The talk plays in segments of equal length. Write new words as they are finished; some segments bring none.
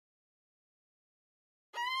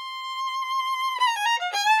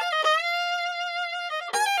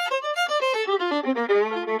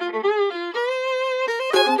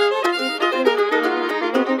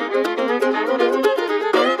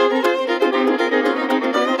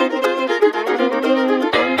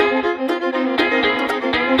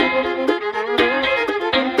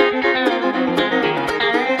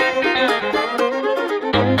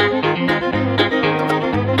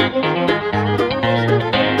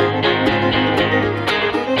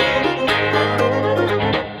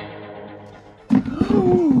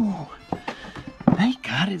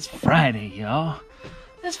It's Friday, y'all.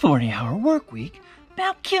 This 40-hour work week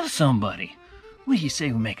about kill somebody. What do you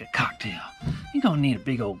say we make a cocktail? You're gonna need a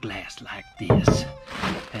big old glass like this.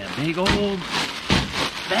 And a big old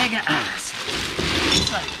bag of ice.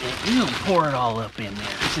 Just like that. You're gonna pour it all up in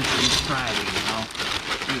there since it's Friday, you know.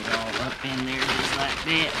 Get it all up in there just like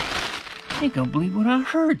that. I ain't gonna believe what I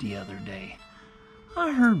heard the other day.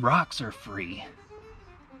 I heard rocks are free.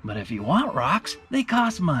 But if you want rocks, they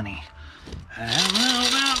cost money. I don't know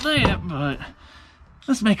about that, but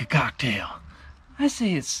let's make a cocktail. I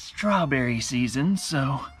say it's strawberry season,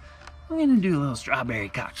 so I'm gonna do a little strawberry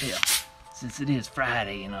cocktail. Since it is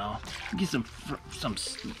Friday, you know. Get some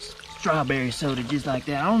strawberry soda just like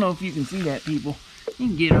that. I don't know if you can see that, people. You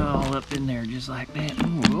can get it all up in there just like that.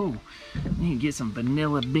 Ooh, you can get some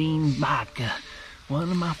vanilla bean vodka. One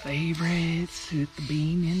of my favorites with the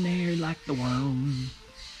bean in there like the worm.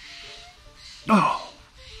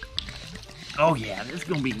 Oh yeah, this is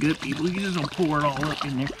gonna be good, people. You're just gonna pour it all up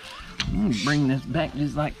in there. I'm gonna bring this back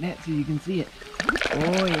just like that so you can see it.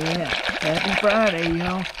 Oh yeah, happy Friday,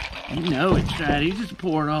 y'all. You know it's Friday. You just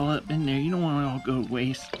pour it all up in there. You don't want it all to go to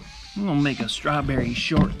waste. I'm gonna make a strawberry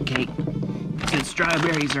shortcake. Since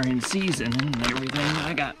strawberries are in season and everything,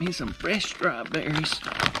 I got me some fresh strawberries.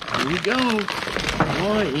 Here we go.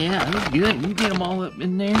 Oh yeah, that's good. You get them all up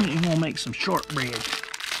in there and you're gonna make some shortbread.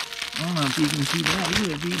 I don't know if you can see that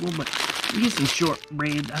either, people, but you get some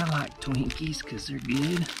shortbread. I like Twinkies because they're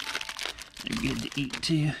good. They're good to eat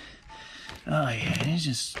too. Oh yeah, it's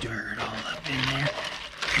just stir it all up in there.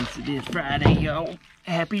 Since it is Friday, y'all.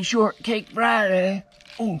 Happy Shortcake Friday.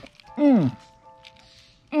 Oh,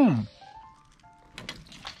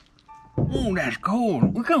 Oh, that's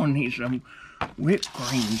cold. We're gonna need some whipped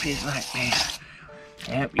cream just like that.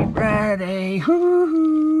 Happy Friday.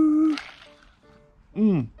 Woo-hoo.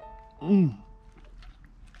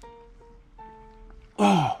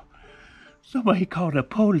 Oh, somebody called the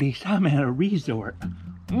police. I'm at a resort.